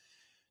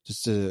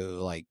 Just to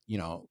like,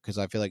 because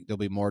I feel like there'll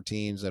be more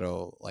teams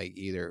that'll like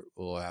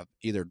will have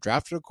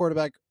drafted a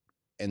quarterback,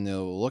 and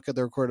they'll look at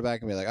their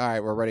quarterback and be like, all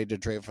right, we're ready to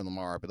trade for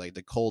Lamar. But like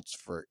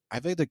I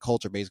think the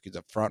Colts are basically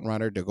the front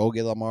runner to go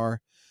get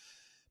Lamar.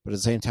 But at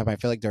the same time, I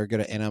feel like they're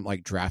going to end up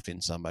like drafting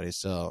somebody.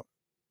 So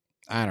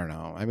I don't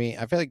know. I mean,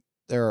 I feel like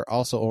there are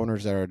also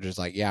owners that are just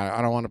like, yeah,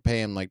 I don't want to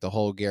pay him like the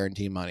whole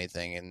guarantee money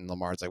thing. And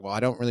Lamar's like, well, I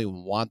don't really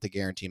want the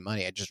guarantee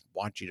money. I just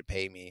want you to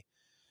pay me.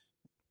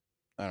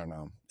 I don't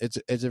know.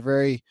 It's a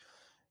very,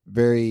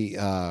 very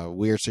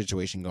weird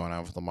situation going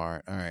on with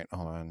Lamar. All right,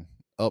 hold on.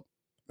 Oh,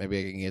 maybe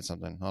I can get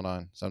something. Hold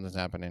on. Something's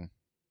happening.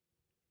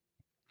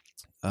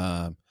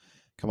 Come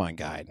on,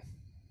 guide.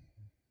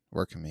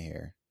 Work with me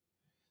here.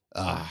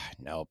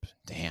 Nope.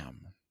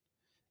 Damn.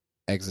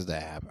 Exit the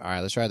app. All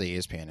right, let's try the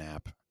ESPN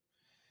app.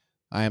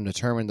 I am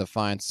determined to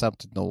find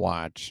something to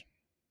watch.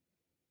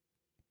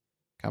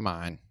 Come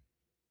on.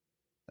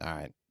 All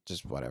right,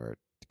 just whatever.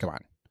 Come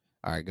on.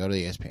 All right, go to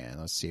the ESPN.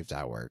 Let's see if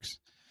that works.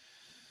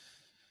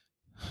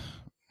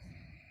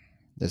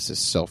 This is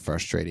so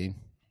frustrating.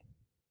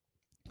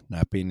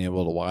 not being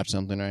able to watch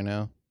something right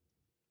now.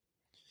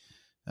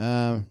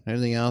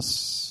 Anything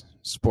else,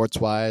 sports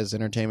wise,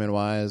 entertainment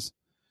wise?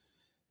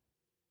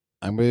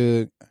 I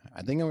think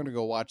I'm gonna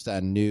go watch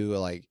that new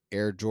like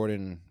Air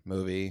Jordan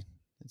movie.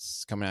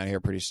 It's coming out here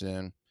pretty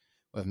soon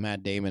with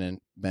Matt Damon and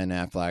Ben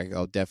Affleck.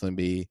 I'll definitely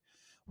be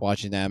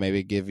watching that.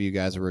 Maybe give you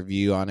guys a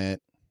review on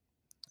it.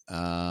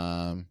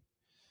 I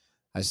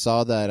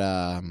saw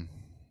that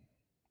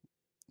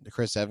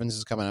Chris Evans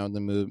is coming out with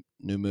the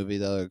new movie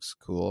that looks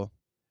cool.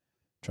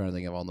 I'm trying to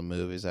think of all the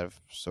movies I've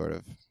sort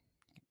of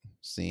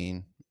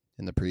seen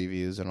in the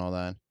previews and all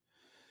that.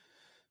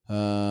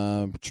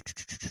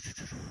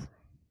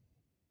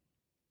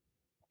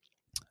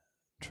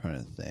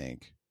 Trying to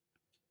think.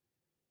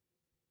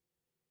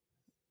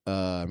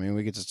 I mean,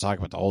 we get to talk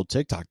about the whole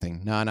TikTok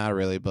thing. No, not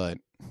really, but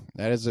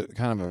that is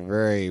kind of a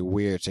very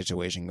weird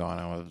situation going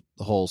on with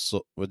the whole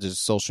with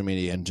just social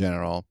media in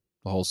general,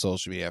 the whole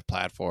social media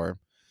platform.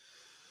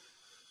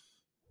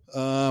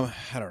 I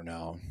don't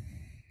know.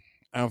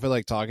 I don't feel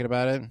like talking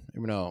about it,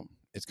 even though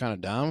it's kind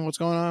of dumb what's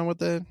going on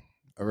with it.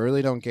 I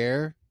really don't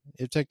care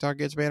if TikTok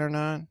gets banned or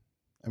not.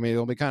 I mean,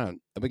 it'll be kind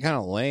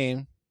of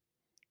lame.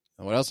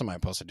 And what else am I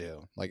supposed to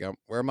do? Like,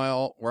 where am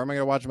I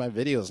gonna watch my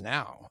videos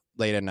now?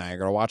 Late at night,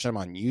 gonna watch them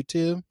on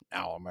YouTube? No,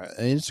 on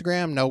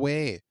Instagram? No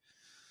way.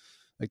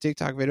 Like,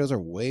 TikTok videos are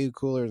way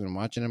cooler than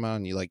watching them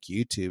on like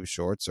YouTube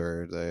Shorts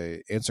or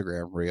the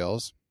Instagram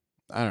Reels.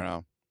 I don't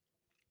know.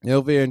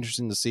 It'll be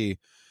interesting to see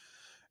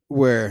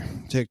where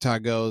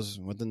TikTok goes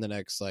within the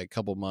next like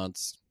couple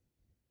months.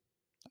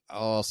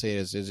 All I'll say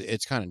is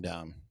it's kind of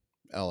dumb.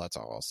 Oh, that's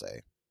all I'll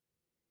say.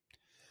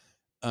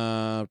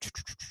 I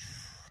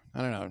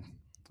don't know.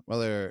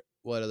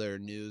 What other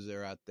news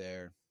are out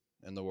there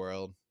in the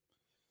world?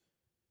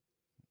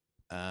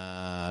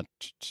 I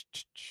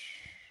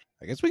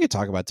guess we could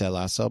talk about Ted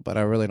Lasso, but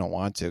I really don't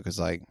want to because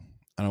like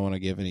I don't want to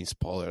give any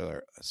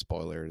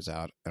spoilers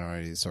out. I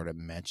already sort of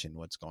mentioned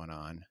what's going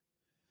on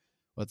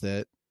with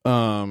it.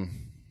 Oh,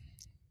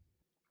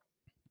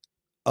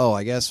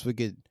 I guess we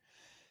could.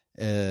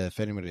 If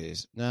anybody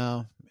is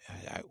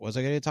was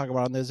I going to talk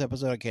about on this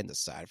episode? I can't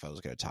decide if I was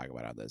going to talk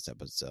about it on this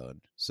episode.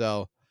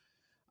 So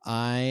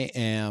I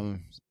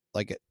am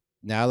like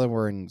now that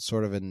we're in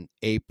sort of in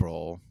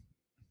April,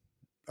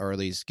 or at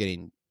least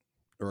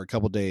or a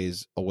couple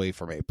days away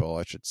from April,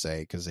 I should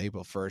say, because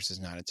April 1st is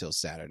not until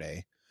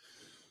Saturday.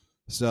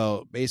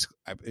 So basically,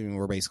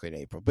 we're basically in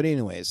April. But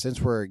anyways, since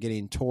we're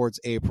getting towards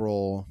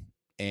April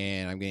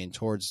and I'm getting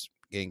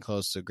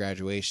close to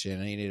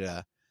graduation, I need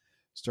to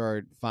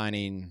start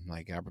finding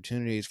like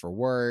opportunities for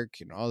work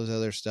and all this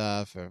other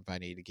stuff. If I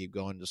need to keep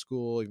going to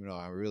school, even though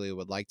I really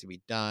would like to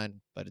be done,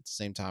 but at the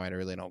same time, I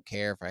really don't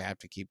care if I have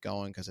to keep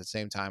going because at the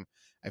same time,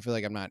 I feel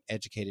like I'm not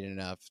educated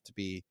enough to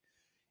be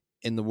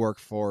in the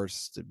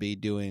workforce, to be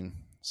doing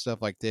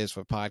stuff like this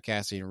with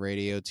podcasting,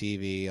 radio,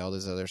 TV, all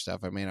this other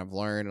stuff. I mean, I've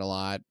learned a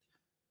lot,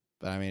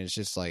 but I mean, it's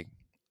just like,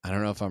 I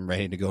don't know if I'm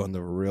ready to go in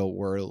the real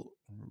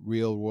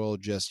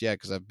world just yet.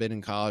 Cause I've been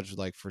in college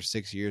like for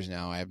 6 years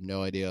now. I have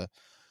no idea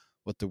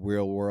what the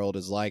real world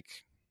is like.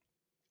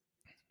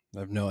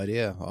 I have no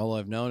idea. All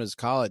I've known is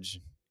college,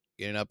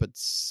 getting up at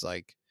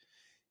like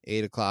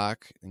 8:00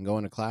 and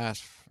going to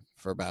class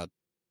for about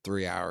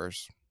 3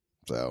 hours.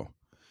 So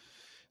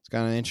it's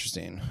kind of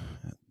interesting.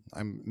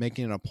 I'm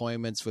making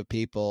appointments with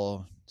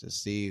people to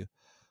see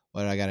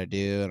what I got to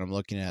do. And I'm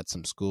looking at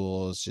some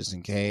schools just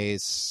in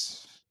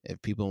case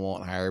if people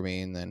won't hire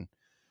me. And then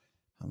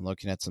I'm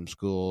looking at some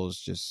schools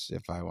just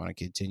if I want to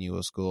continue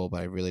with school,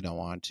 but I really don't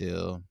want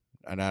to.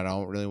 And I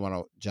don't really want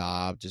a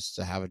job just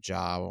to have a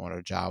job. I want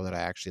a job that I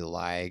actually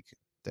like,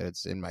 that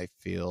it's in my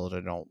field.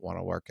 I don't want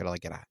to work at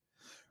like at a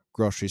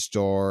grocery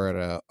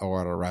store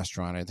or at a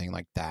restaurant, anything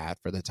like that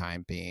for the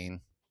time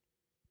being.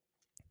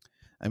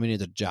 I mean,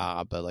 it's a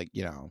job, but like,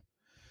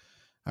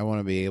 I want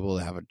to be able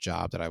to have a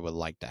job that I would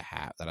like to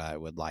have, that I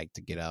would like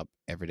to get up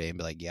every day and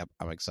be like, yep,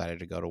 I'm excited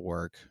to go to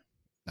work.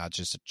 Not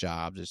just a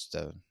job, just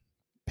to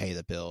pay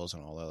the bills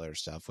and all the other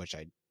stuff, which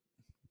I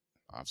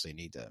obviously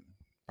need to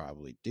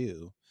probably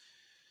do.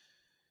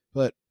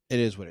 But it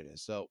is what it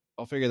is. So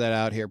I'll figure that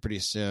out here pretty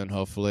soon,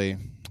 hopefully.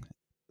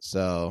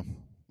 So,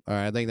 all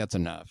right, I think that's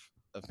enough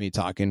of me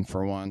talking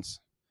for once.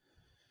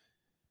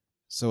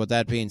 So with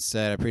that being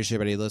said, I appreciate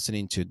everybody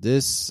listening to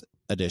this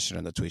edition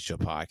of the Tweet Show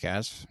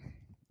podcast.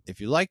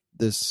 If you like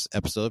this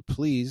episode,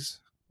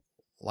 please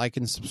like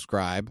and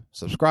subscribe.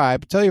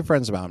 Tell your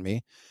friends about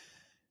me.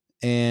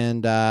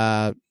 And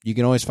you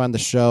can always find the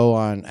show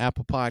on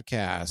Apple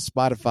Podcasts,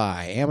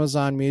 Spotify,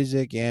 Amazon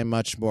Music, and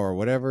much more.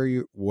 Wherever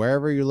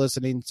you're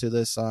listening to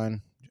this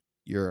on,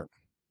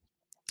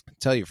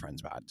 tell your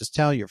friends about it. Just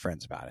tell your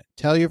friends about it.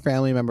 Tell your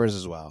family members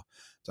as well.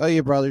 Tell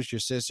your brothers, your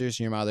sisters,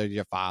 your mothers,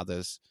 your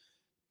fathers.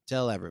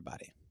 Tell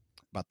everybody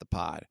about the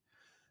pod.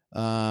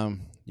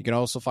 You can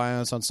also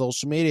find us on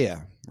social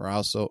media. We're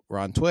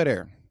on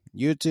Twitter,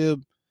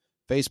 YouTube,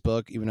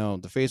 Facebook, even though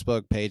the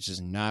Facebook page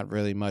is not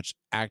really much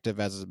active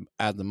as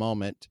at the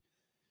moment,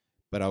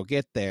 but I'll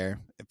get there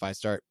if I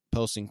start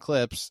posting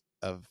clips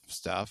of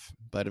stuff,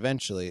 but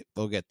eventually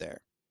we'll get there.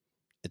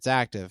 It's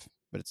active,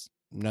 but it's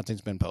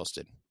nothing's been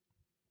posted.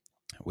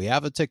 We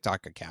have a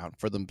TikTok account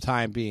for the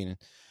time being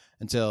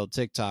until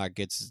TikTok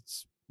gets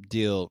its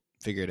deal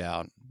figured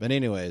out. But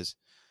anyways,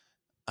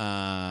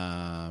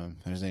 there's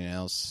anything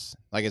else.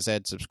 Like I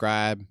said,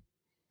 subscribe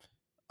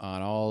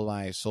on all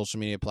my social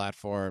media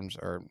platforms,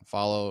 or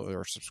follow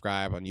or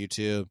subscribe on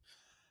YouTube.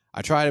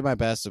 I tried my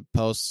best to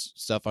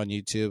post stuff on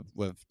YouTube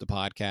with the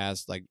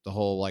podcast, like the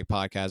whole like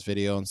podcast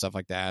video and stuff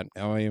like that.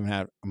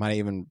 I might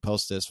even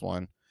post this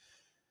one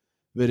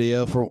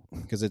video for,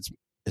 because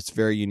it's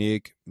very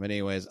unique. But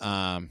anyways,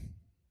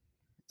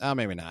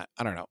 maybe not.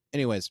 I don't know.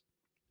 Anyways,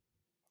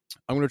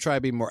 I'm gonna try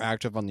to be more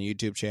active on the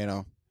YouTube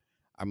channel.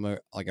 I'm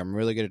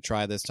really gonna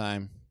try this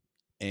time,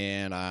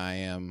 and I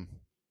am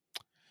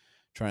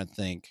trying to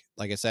think.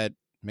 Like I said,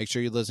 make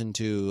sure you listen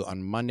to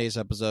on Monday's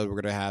episode.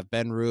 We're gonna have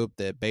Ben Roop,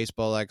 the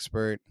baseball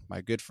expert,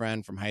 my good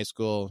friend from high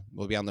school,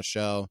 will be on the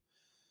show.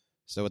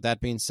 So with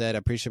that being said, I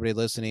appreciate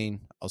everybody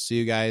listening. I'll see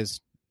you guys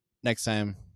next time.